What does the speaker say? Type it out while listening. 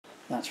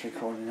That's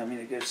recording. I'm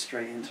going to go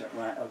straight into it.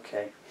 Right,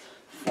 okay.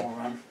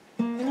 Forerun.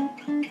 I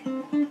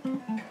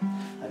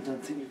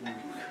don't think you can.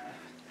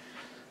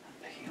 I'm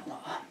picking a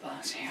lot of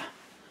bars here.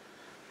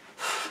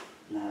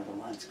 Now the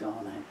light's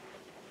gone out.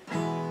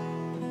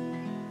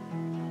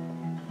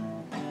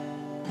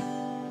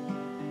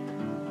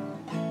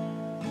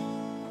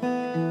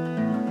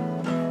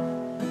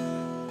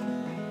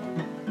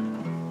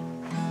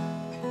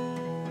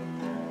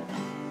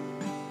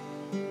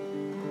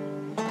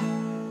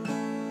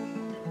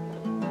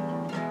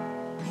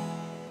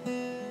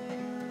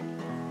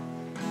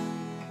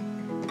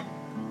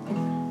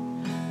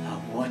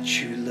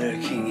 Watch you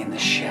lurking in the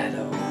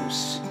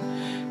shadows,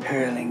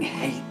 hurling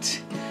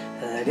hate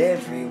at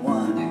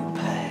everyone who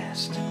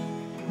passed,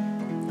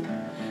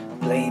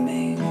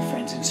 blaming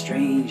friends and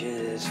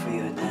strangers for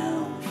your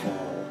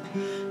downfall,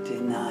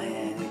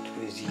 denying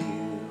it was you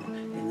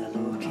in the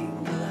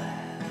looking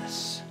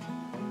glass.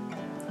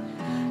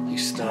 You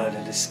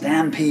started a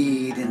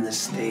stampede in the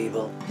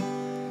stable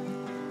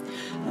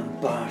and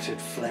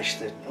bartered flesh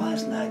that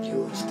was not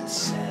yours to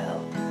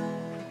sell.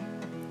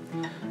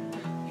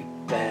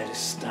 Better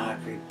start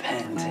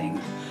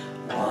repenting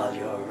while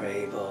you're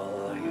able,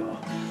 or your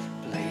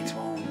blades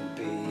won't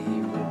be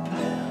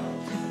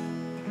repelled.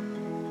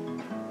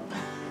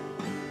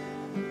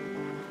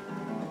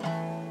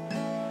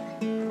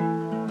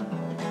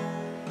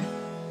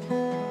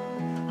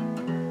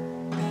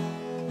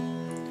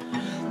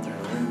 The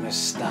rumors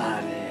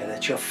started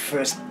at your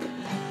first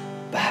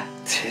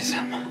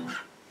baptism.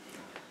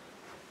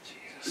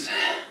 Jesus.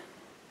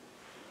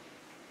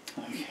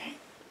 Okay.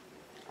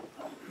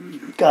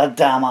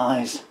 Goddamn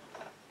eyes.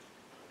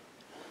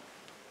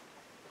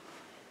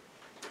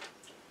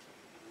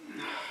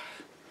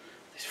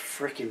 This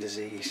freaking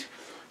disease.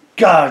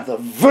 God, the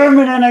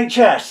vermin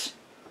NHS.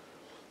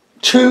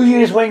 2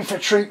 years waiting for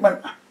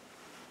treatment.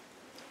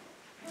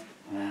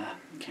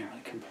 Can't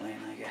really complain,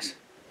 I guess.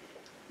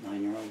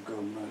 9-year-old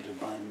girl murdered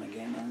by them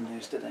again on the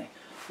news today.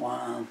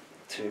 1,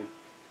 2.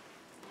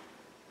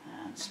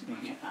 And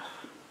speaking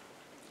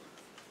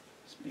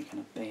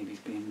of babies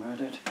being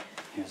murdered,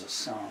 here's a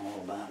song all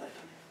about it.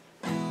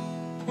 I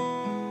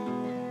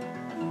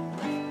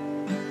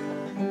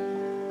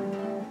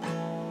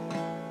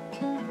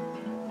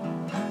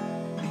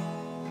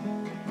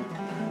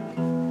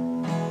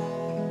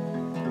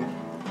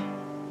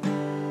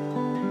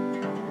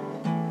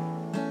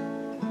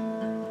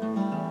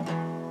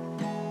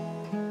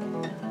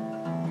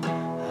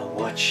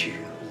watch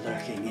you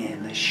lurking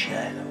in the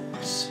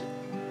shadows,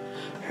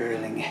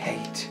 hurling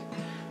hate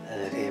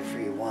at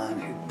everyone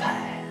who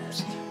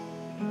passed,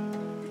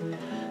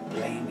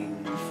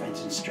 blaming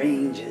friends and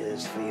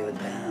strangers for your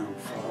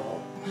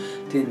downfall,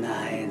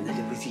 denying that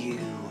it was you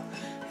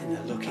in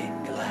the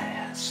looking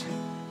glass.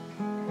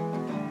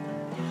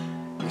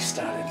 We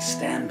started a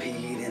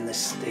stampede in the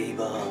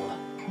stable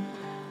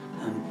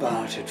and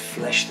bartered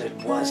flesh that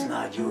was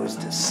not yours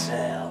to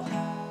sell.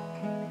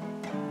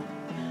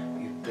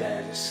 You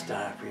better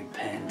start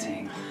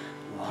repenting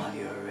while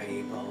you're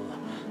able.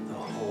 The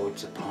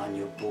hordes upon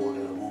your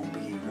border won't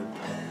be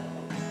repelled.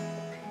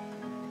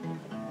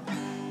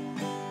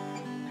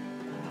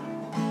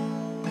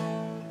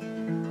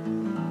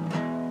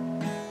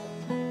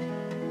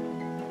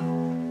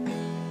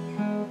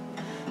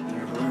 The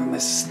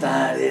rumors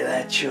started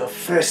at your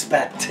first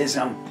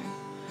baptism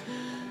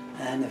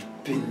and have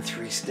been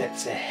 3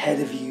 steps ahead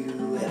of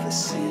you ever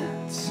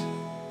since.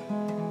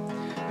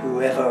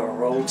 Whoever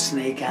rolled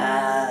snake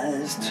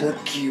eyes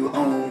took you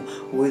home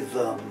with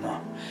them.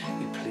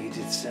 You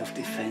pleaded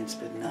self-defense,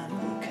 but none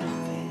were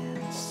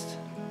convinced.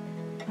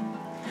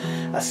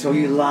 I saw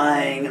you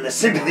lying in the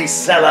sympathy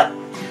cellar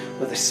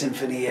with a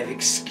symphony of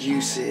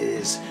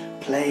excuses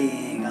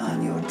playing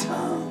on your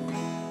tongue.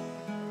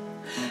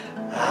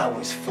 I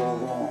was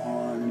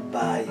forewarned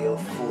by your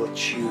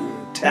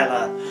fortune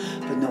teller,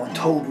 but no one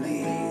told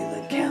me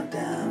the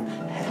countdown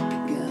had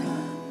begun.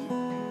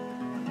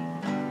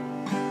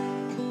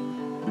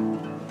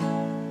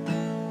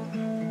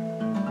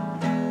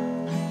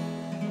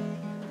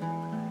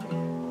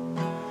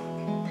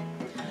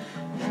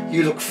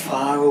 You look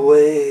far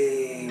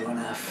away when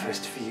I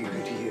first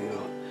viewed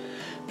you.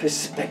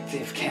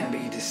 Perspective can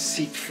be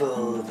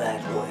deceitful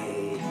that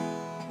way.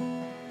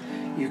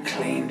 You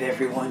claimed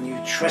everyone you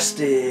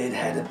trusted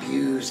had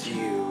abused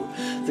you.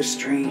 The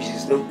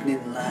strangest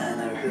opening line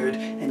I heard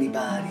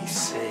anybody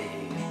say.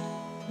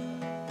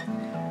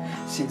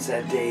 Since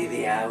that day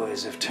the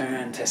hours have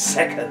turned to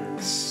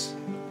seconds.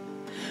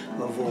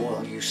 Of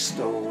all you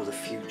stole, the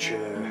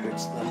future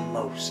hurts the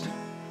most.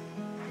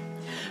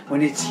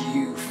 When it's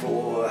you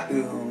for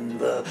whom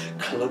the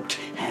cloaked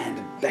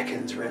hand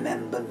beckons,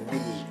 remember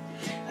me,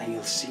 and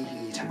you'll see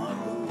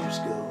tomorrow's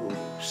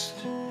ghost.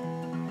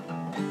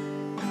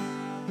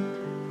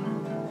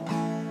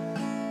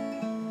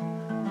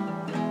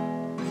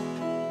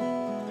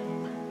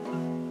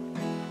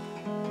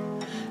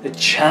 A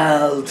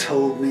child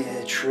told me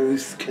the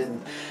truth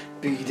can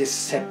be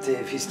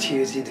deceptive. His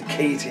tears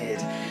indicated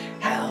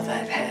how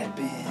that had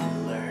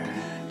been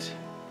learned.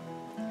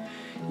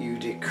 You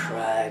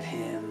decried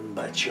him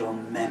but your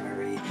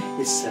memory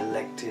is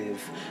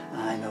selective.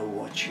 I know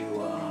what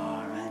you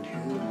are and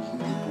who you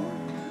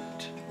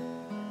weren't.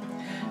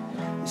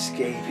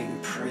 Escaping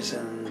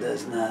prison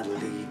does not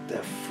lead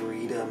to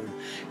freedom.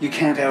 You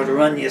can't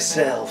outrun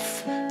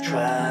yourself,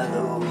 try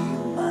though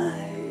you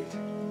might.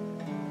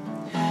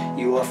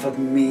 You offered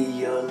me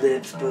your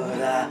lips,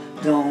 but I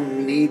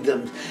don't need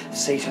them.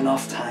 Satan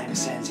oft-times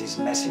sends his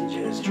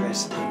messengers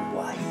dressed in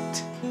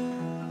white.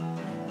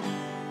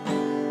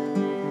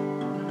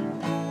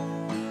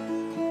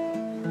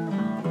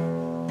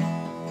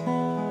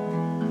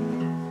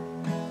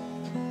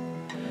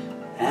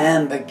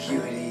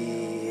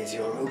 Ambiguity is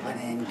your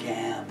opening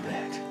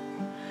gambit,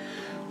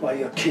 while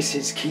your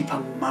kisses keep a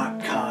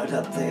mark card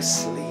up their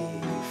sleeve.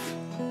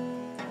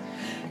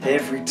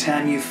 Every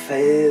time you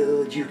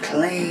failed, you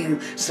claim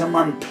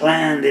someone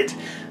planned it.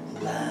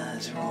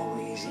 Lies are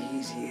always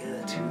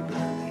easier to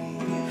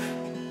believe.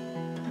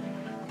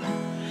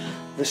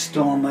 The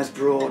storm has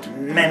brought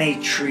many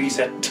trees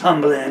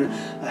a-tumbling.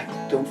 I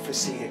don't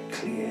foresee a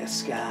clear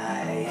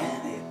sky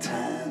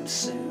anytime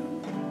soon.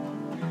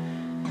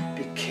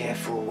 Be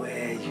careful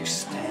where you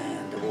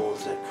stand, the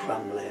walls are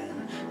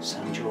crumbling.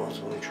 Some jaws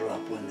will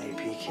drop when they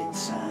peek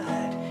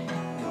inside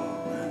your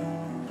room.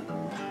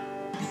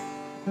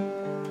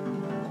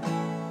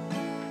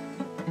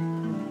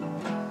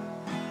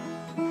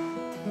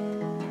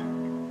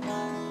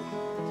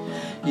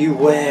 You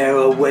wear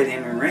a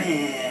wedding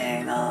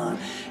ring on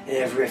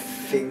every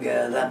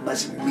finger. That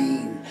must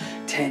mean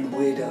 10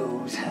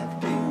 widows have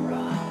been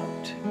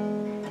robbed.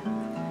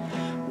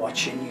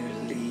 Watching you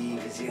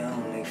leave is the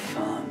only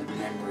fond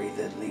memory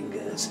that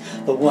lingers.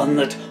 The one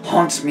that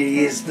haunts me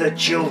is the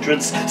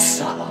children's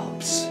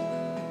sobs.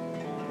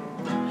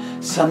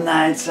 Some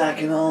nights I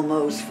can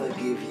almost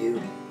forgive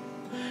you,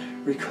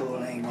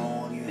 recalling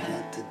all you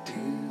had to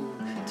do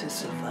to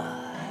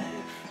survive.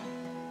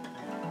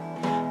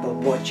 But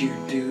what you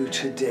do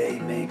today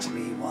makes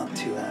me want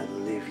to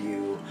outlive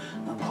you.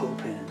 I'm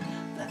hoping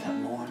that the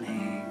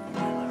morning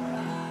will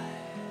arrive.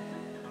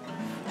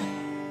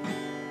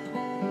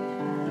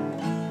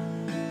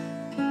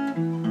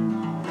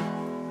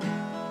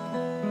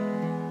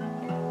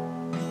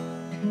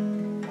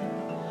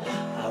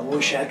 I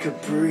wish I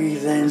could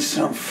breathe in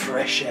some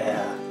fresh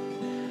air.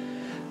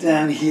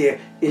 Down here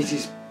it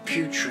is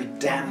putrid,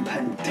 damp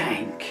and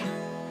dank.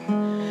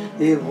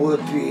 It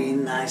would be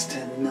nice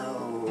to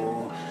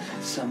know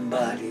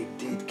somebody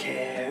did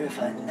care. If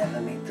I never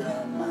meet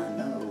them, I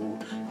know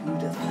who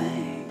to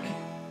thank.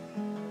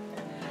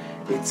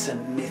 It's a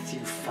myth you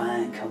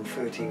find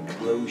comforting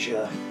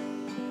closure,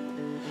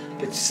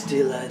 but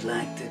still I'd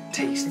like to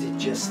taste it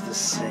just the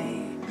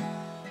same.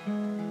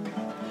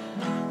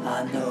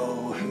 I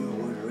know who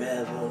would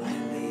revel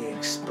in the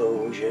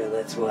exposure.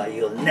 That's why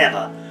you'll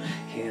never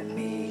hear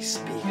me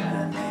speak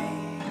her name.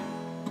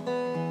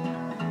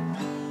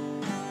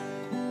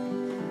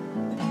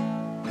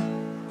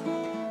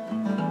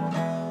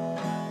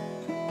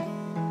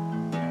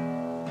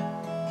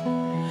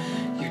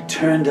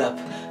 Turned up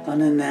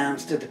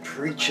unannounced at the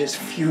preacher's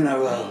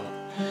funeral,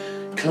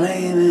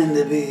 claiming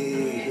to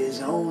be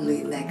his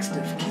only next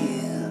of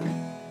kin.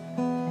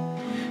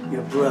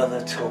 Your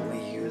brother told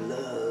me you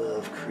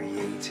love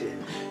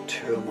creating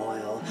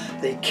turmoil.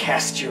 They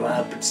cast you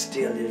out, but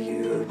still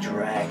you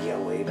drag your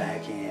way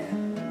back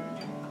in.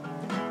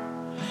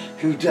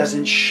 Who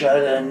doesn't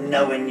shudder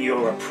knowing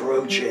you're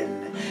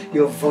approaching?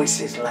 Your voice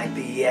is like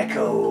the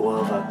echo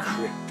of a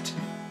crypt.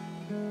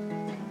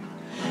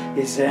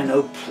 Is there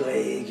no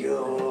plague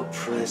your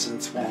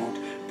presence won't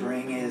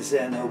bring? Is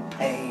there no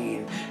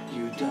pain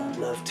you don't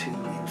love to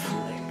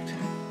inflict?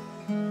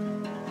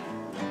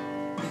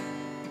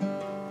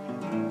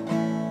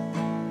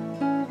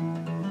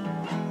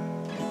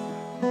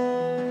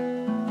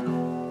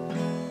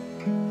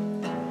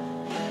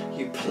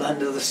 You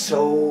plunder the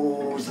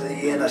souls of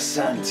the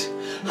innocent,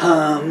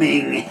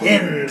 humming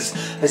hymns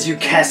as you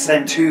cast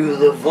them to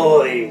the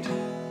void.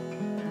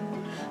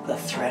 The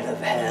threat of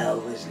hell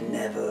was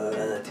never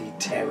a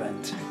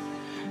deterrent.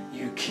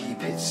 You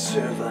keep its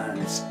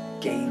servants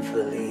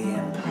gainfully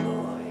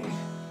employed.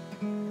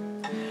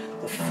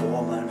 The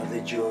foreman of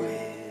the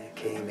jury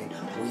came in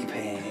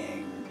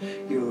weeping.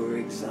 You were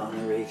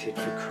exonerated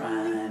for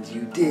crimes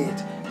you did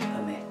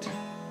commit.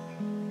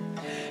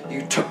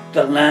 You took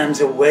the lambs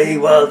away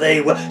while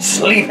they were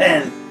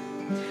sleeping.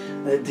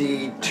 A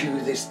deed to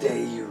this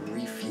day you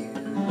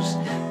refuse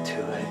to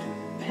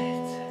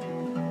admit.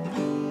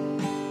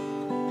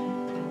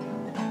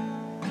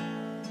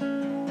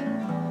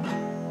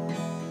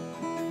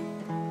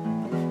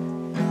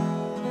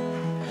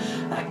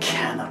 I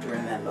cannot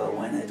remember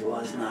when it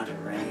was not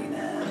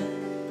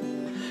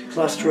raining.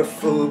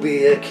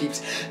 Claustrophobia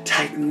keeps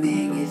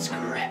tightening its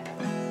grip.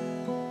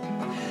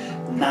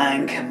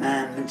 9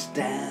 commandments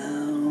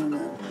down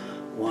and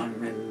 1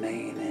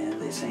 remaining.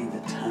 This ain't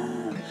the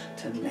time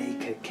to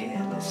make a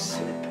careless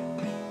slip.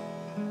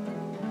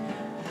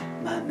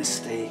 My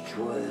mistake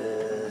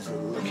was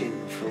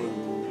looking for a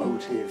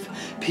motive.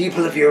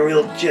 People of your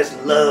ilk just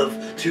love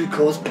to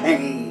cause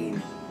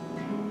pain.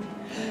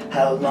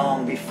 How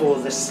long before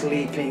the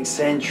sleeping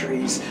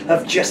centuries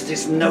of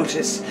justice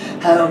notice?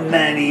 How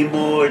many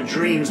more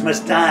dreams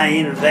must die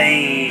in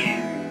vain?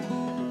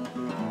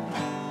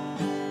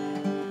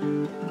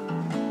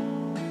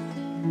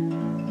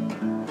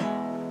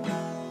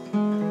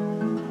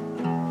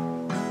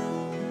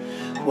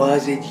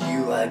 Was it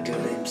you I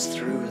glimpsed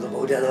through the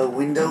bordello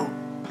window?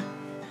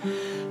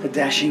 A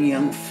dashing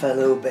young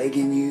fellow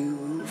begging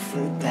you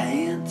for a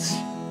dance?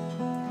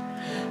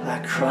 I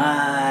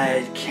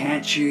cried,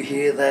 can't you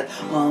hear that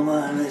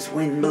ominous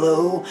wind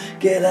blow?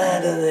 Get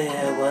out of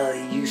there while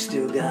you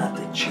still got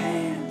the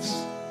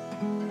chance.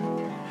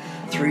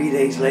 3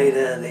 days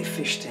later they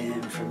fished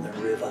him from the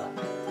river,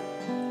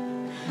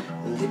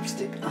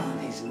 lipstick on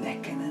his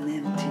neck and an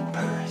empty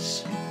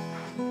purse.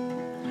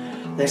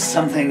 There's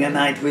something a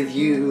night with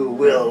you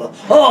will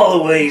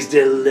always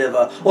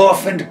deliver,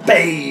 orphaned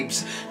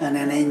babes and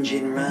an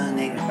engine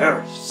running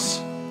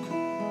hearse.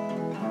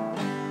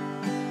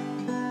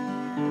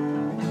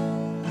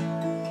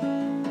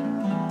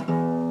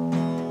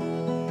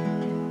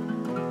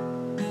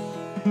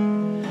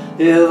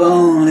 If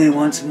only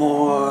once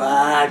more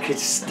I could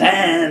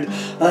stand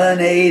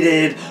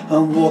unaided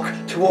and walk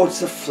towards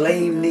the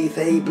flame 'neath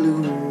a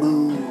blue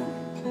moon.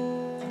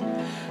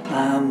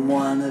 I'm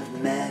one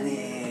of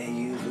many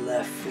you've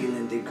left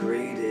feeling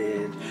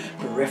degraded,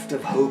 bereft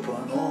of hope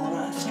and all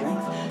our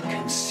strength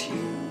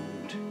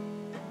consumed.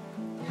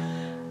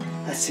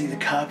 I see the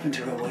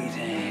carpenter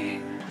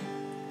awaiting,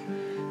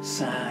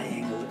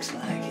 sighing, looks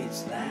like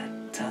it's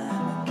that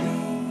time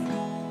again.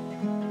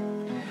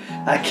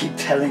 I keep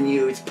telling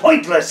you it's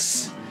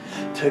pointless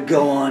to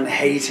go on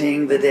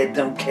hating. The dead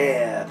don't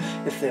care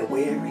if they're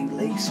wearing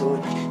lace or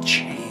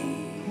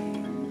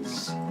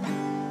chains.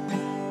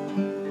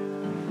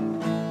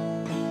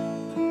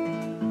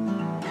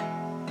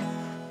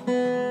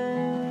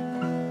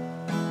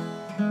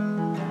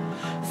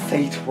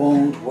 Fate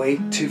won't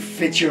wait to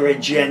fit your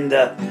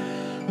agenda,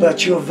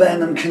 but your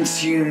venom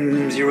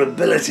consumes your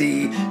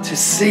ability to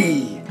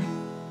see.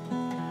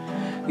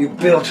 You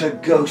built a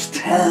ghost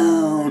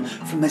town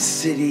from a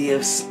city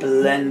of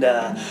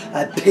splendor.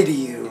 I pity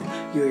you,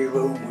 you're your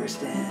own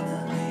worst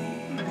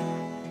enemy.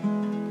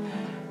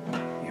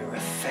 Your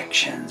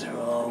affections are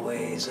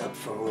always up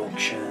for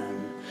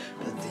auction,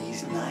 but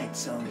these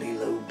nights only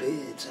low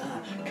bids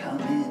are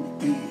coming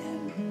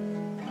in.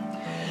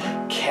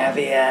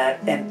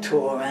 Caveat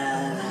emptor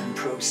and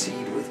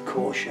proceed with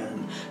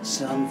caution.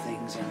 Some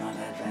things are not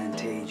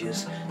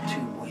advantageous to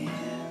win.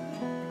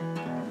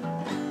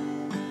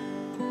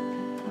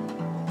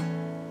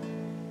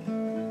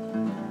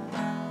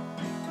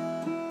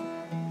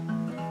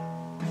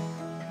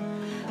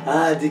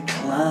 I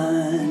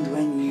declined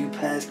when you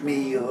passed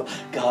me your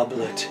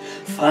goblet.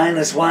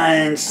 Finest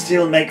wines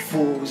still make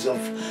fools of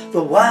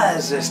the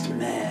wisest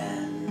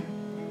men.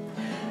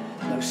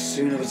 No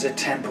sooner was a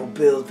temple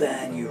built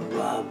than you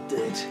robbed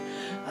it.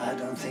 I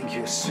don't think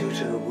your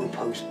suitor will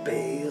post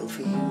bail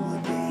for you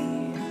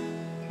again.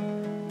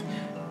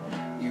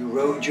 You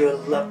rode your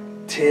luck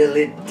till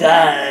it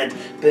died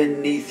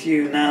beneath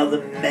you. Now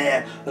the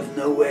mayor of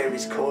nowhere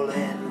is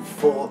calling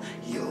for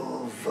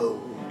your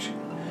vote.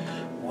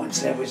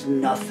 Once there was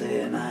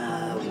nothing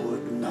I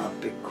would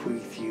not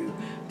bequeath you.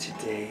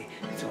 Today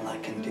it's all I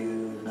can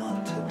do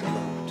not to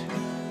gloat.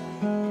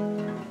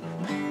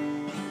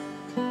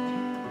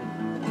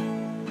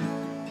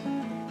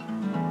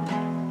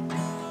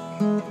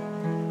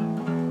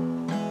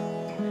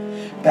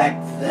 Back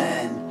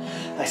then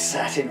I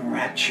sat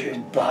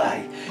enraptured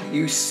by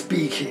you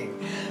speaking.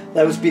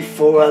 That was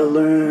before I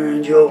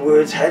learned your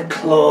words had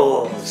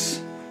claws.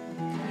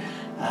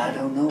 I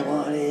don't know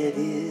what it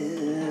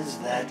is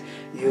that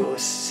you're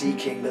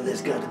seeking, but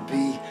there's got to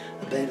be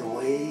a better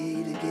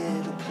way to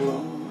get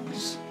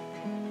applause.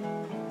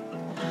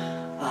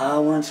 I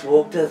once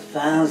walked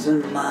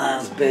 1,000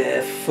 miles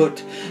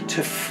barefoot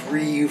to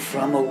free you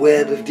from a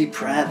web of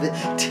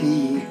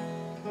depravity.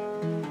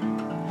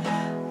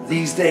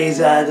 These days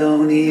I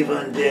don't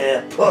even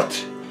dare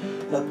put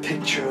a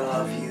picture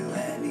of you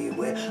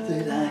anywhere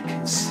that I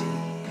can see.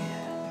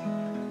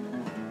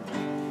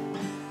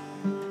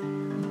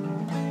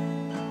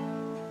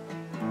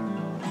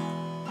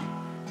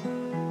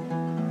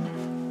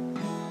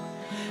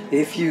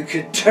 If you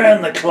could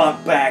turn the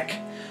clock back,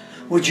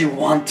 would you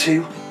want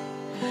to?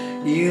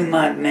 You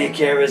might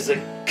make errors that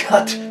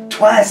cut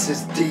twice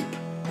as deep.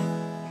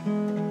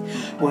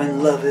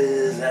 When love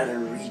is out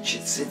of reach,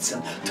 it sits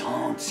and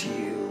taunts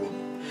you.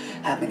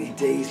 How many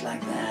days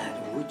like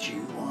that would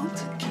you want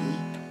to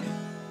keep?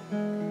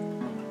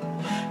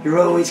 You're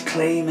always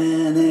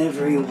claiming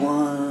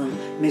everyone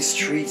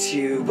mistreats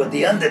you, but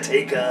the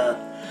undertaker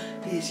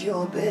is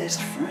your best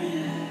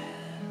friend.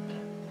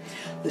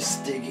 The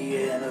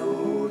Stygian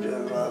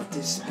odor of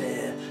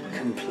despair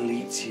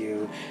completes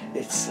you.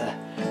 It's a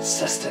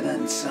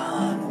sustenance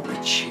on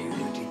which you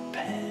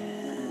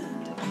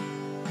depend.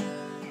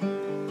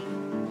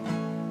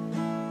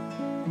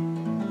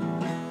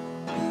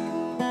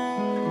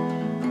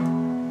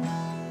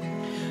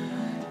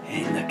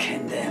 In the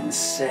condemned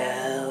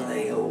cell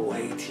they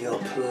await your feel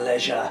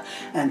pleasure,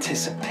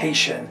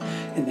 anticipation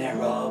in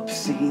their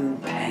obscene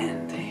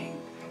panting.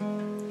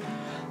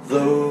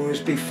 Those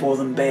before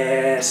them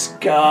bear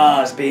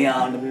scars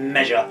beyond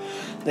measure.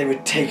 They were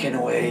taken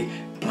away,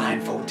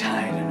 blindfold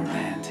tied and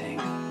ranting.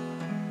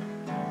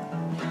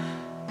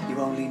 You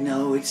only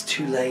know it's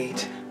too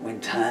late when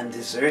time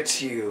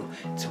deserts you.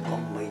 It's a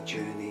one-way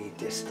journey,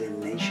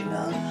 destination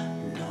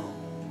unknown.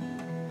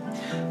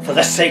 For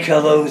the sake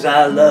of those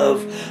I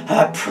love,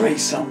 I pray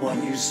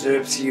someone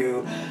usurps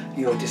you.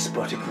 Your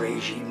despotic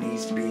regime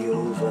needs to be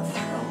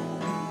overthrown.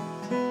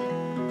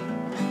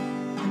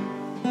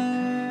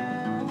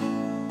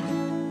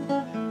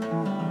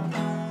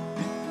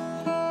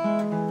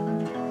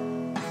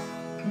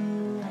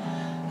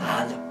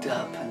 I looked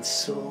up and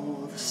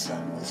saw the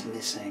sun was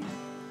missing.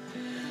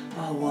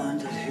 I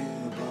wondered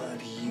who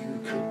but you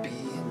could be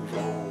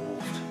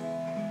involved.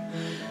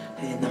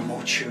 In the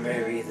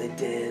mortuary the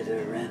dead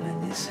are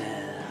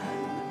reminiscing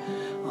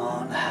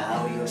on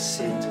how your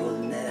sins will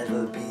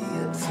never be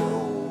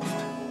absolved.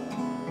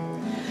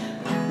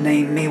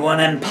 Name me one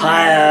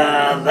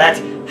empire that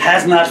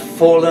has not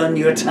fallen,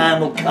 your time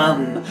will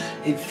come.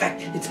 In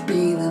fact, it's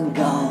been and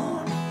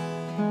gone.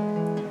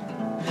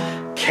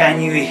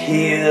 Can you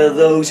hear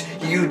those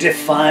you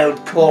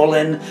defiled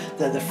calling?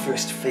 They're the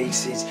first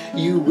faces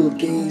you will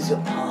gaze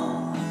upon.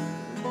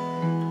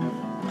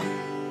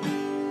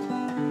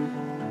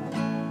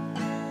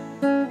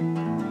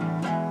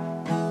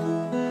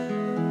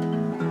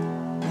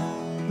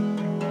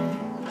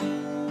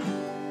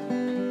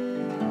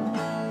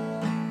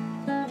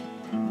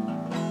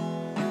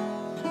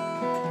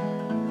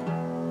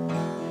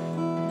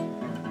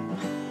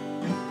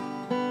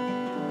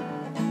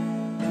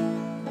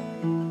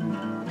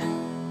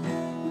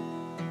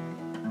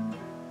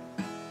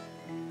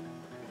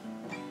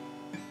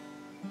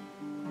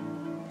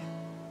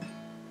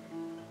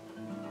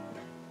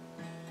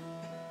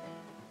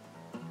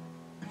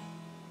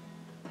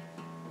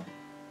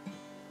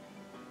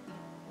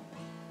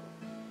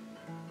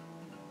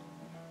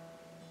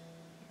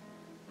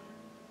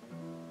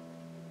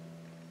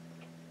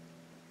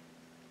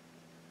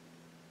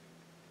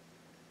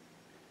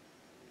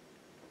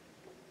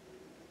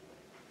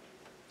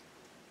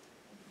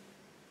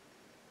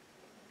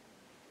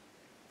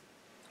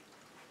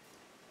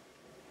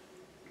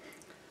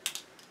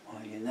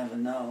 You never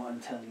know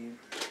until you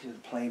do the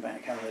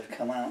playback how they've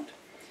come out.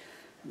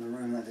 In the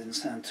room that didn't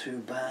sound too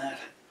bad.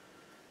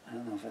 I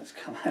don't know if it's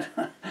come out.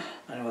 I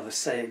don't know whether to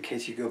say it in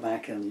case you go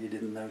back and you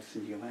didn't notice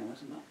and you go back,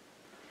 wasn't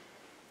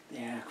it? The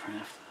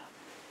aircraft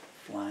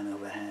flying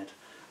overhead,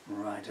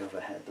 right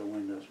overhead. The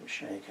windows were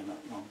shaking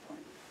at one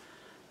point.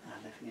 I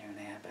live near an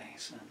air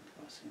base, and of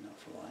course, you know,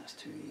 for the last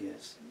 2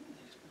 years,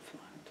 it's been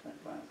flying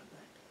 24 hours a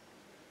day.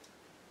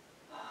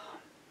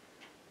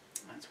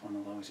 That's one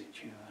of those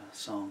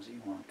songs that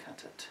you want to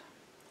cut at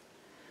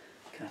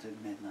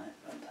midnight,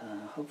 but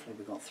hopefully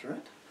we got through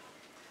it.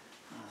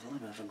 There's a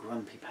little bit of a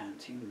grumpy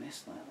pants. You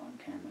missed that on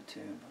camera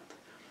too, but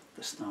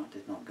the start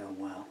did not go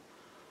well.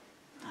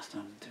 I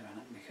started doing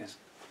it because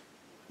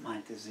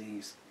my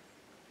disease,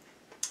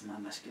 my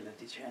muscular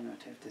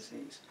degenerative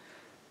disease,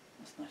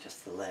 it's not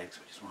just the legs,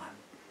 which is why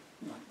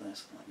I'm like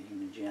this, like a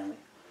human jelly,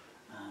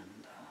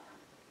 and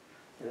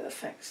it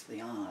affects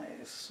the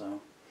eyes,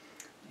 so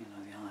you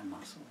know, the eye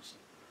muscles.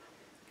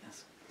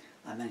 Yes.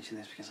 I mention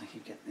this because I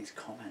keep getting these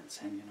comments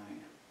saying, you know,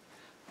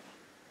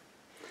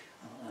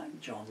 like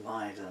John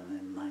Lydon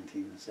in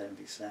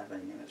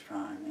 1977, he was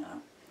trying, you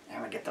know,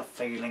 ever get the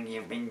feeling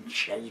you've been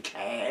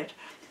cheated?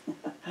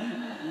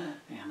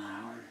 You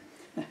know.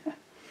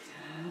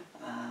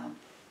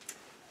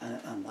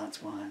 And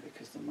that's why,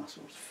 because the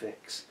muscles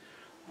fix,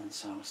 and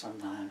so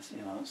sometimes,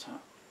 you know, so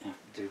you have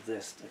to do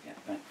this to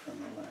get back from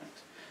the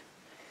legs.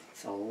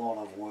 It's a lot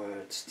of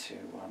words to,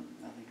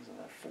 I think it's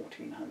about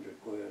 1,400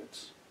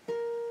 words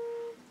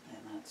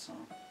in that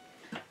song,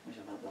 which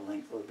is about the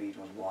length of the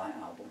Beatles' White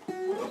Album.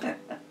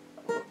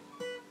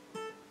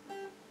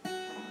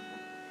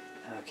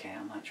 Okay,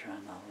 I might try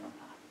another one.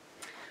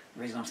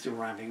 The reason I'm still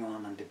rambling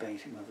on and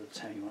debating whether to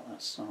tell you what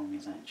that song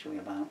is actually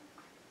about,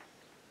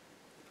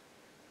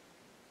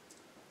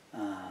 I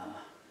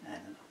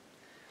don't know.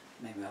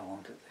 Maybe I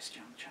won't at this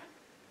juncture.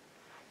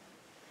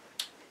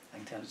 I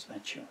can tell it's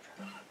about children.